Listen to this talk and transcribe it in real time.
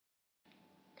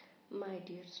My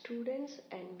dear students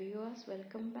and viewers,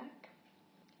 welcome back.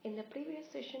 In the previous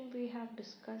session we have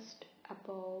discussed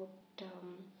about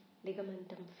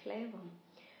ligamentum flavum,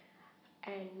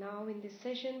 and now in this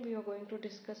session we are going to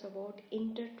discuss about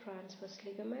intertransverse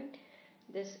ligament.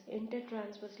 This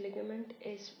intertransverse ligament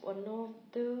is one of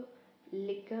the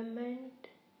ligament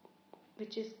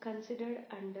which is considered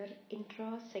under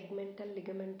intrasegmental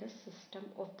ligamentous system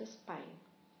of the spine.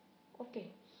 Okay,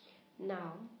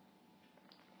 now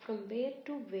from where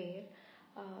to where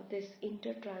this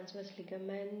intertransverse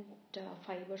ligament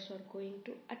fibers are going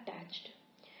to attached.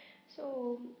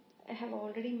 So I have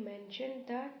already mentioned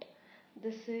that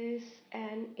this is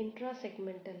an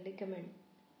intrasegmental ligament.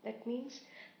 That means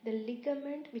the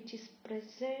ligament which is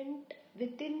present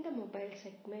within the mobile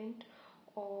segment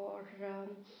or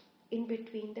in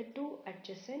between the two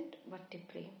adjacent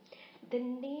vertebrae. The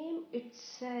name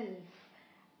itself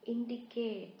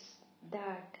indicates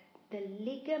that the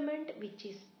ligament which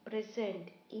is present,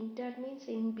 inter means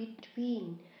in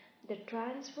between the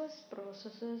transverse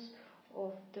processes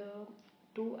of the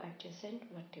two adjacent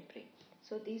vertebrae.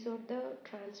 So these are the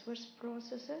transverse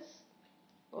processes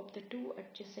of the two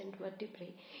adjacent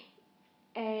vertebrae,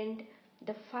 and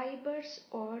the fibers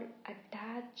are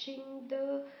attaching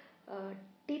the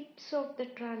tips of the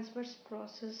transverse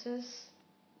processes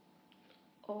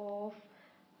of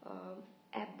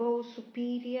above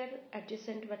superior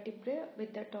adjacent vertebrae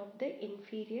with that of the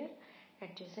inferior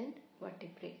adjacent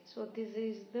vertebrae. So this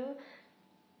is the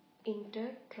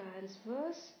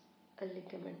intertransverse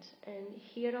ligaments, and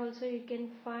here also you can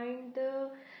find the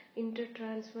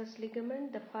intertransverse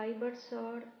ligament. The fibers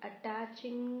are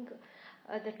attaching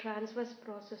the transverse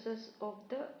processes of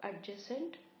the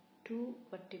adjacent two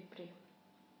vertebrae.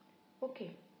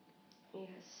 Okay,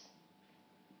 yes,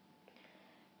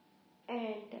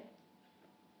 and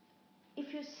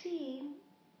if you see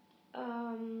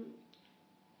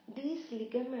these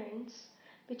ligaments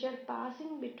which are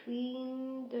passing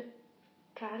between the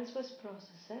transverse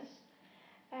processes,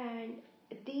 and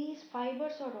these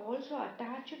fibers are also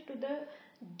attached to the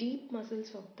deep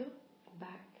muscles of the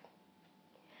back.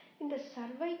 In the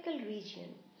cervical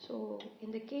region, so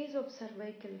in the case of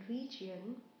cervical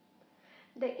region,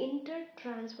 the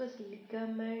intertransverse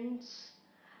ligaments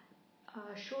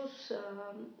shows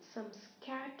some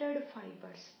scattered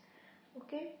fibers.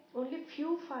 Okay, only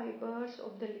few fibers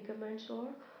of the ligaments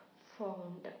are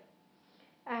found,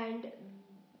 and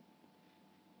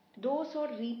those are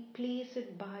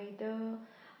replaced by the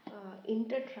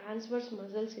intertransverse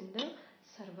muscles in the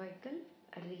cervical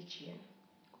region.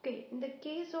 Okay, in the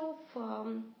case of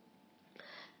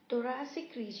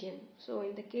thoracic region, so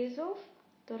in the case of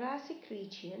thoracic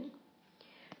region,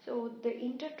 so the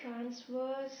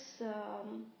intertransverse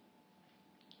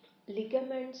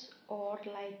ligaments are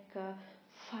like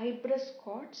fibrous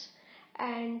cords,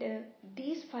 and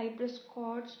these fibrous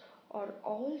cords are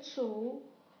also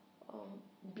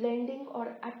blending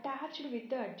or attached with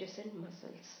the adjacent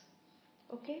muscles.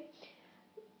 Okay,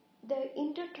 the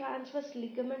intertransverse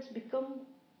ligaments become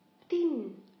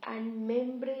thin and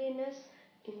membranous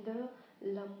in the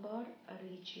lumbar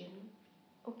region.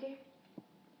 Okay,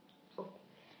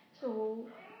 so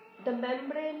the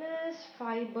membranous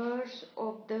fibers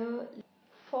of the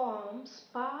forms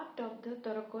part of the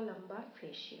thoracolumbar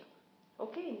fascia.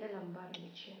 Okay, in the lumbar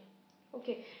region.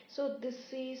 Okay, so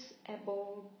this is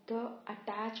about the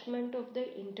attachment of the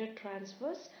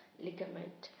intertransverse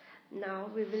ligament.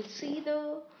 Now we will see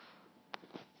the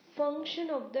function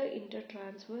of the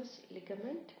intertransverse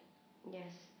ligament.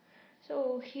 Yes,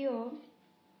 so here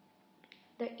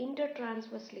the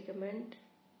intertransverse ligament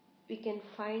we can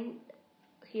find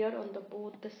here on the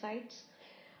both the sides.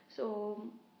 So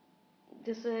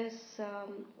this is a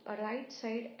right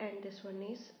side and this one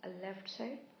is a left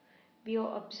side. We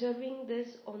are observing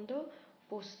this on the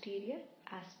posterior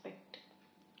aspect.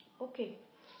 Okay,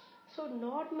 so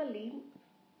normally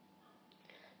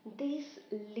these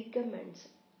ligaments,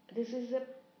 this is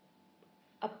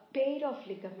a pair of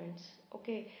ligaments.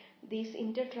 Okay, these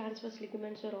intertransverse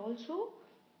ligaments are also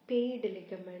paired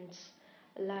ligaments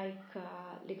like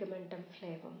ligamentum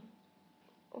flavum.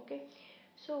 Okay,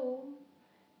 so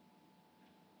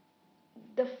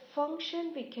the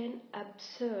function we can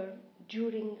observe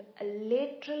during a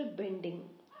lateral bending.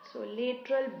 So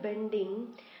lateral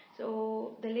bending,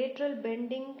 so the lateral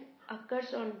bending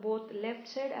occurs on both left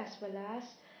side as well as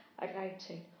a right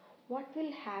side. What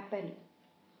will happen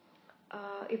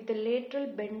if the lateral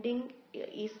bending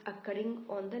is occurring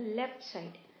on the left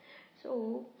side?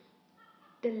 So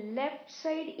the left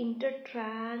side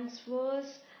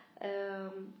intertransverse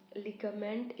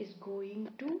ligament is going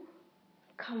to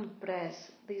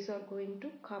compress. These are going to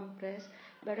compress,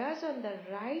 whereas on the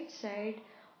right side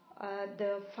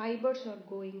the fibers are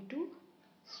going to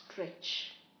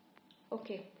stretch.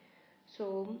 Okay,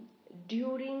 so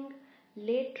during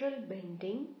lateral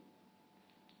bending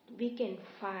we can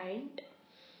find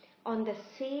on the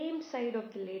same side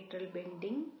of the lateral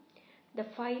bending the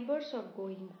fibers are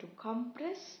going to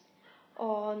compress.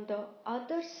 On the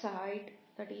other side,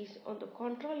 that is on the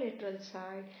contralateral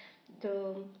side,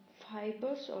 the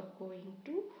fibers are going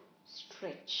to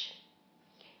stretch.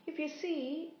 If you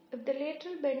see, if the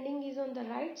lateral bending is on the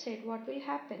right side, what will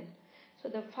happen? So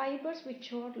the fibers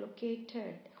which are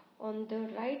located on the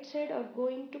right side are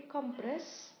going to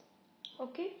compress,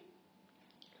 okay,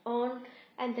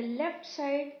 and the left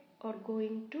side are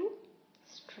going to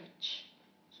stretch.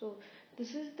 So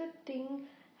this is the thing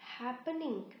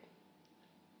happening,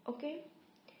 okay,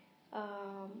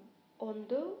 on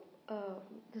the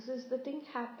this is the thing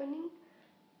happening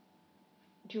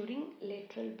during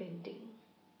lateral bending.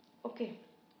 Okay,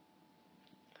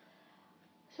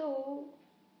 so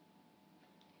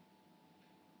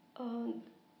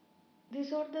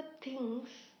these are the things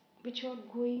which are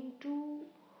going to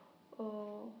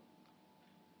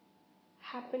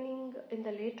happening in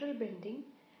the lateral bending.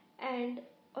 And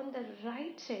on the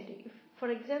right side, if for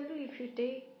example if you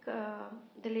take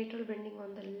the lateral bending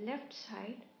on the left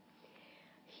side,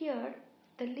 here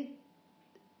the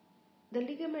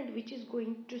ligament which is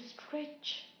going to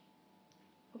stretch,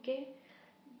 okay,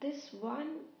 this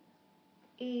one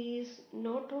is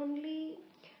not only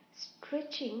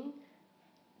stretching,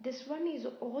 this one is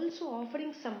also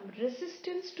offering some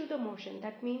resistance to the motion.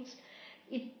 That means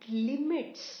it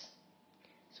limits.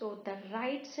 So the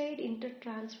right side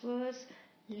intertransverse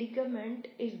ligament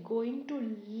is going to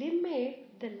limit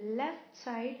the left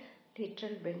side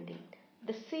lateral bending.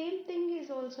 The same thing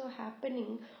is also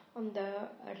happening on the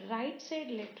right side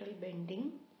lateral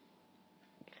bending.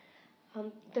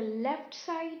 The left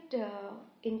side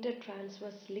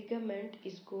intertransverse ligament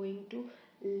is going to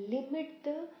limit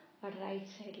the right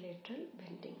side lateral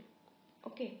bending.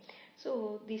 Okay,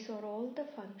 so these are all the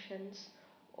functions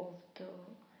of the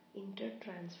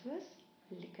intertransverse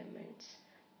ligaments.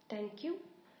 Thank you.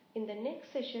 In the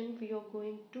next session we are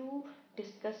going to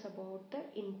discuss about the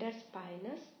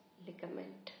interspinous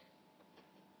ligament.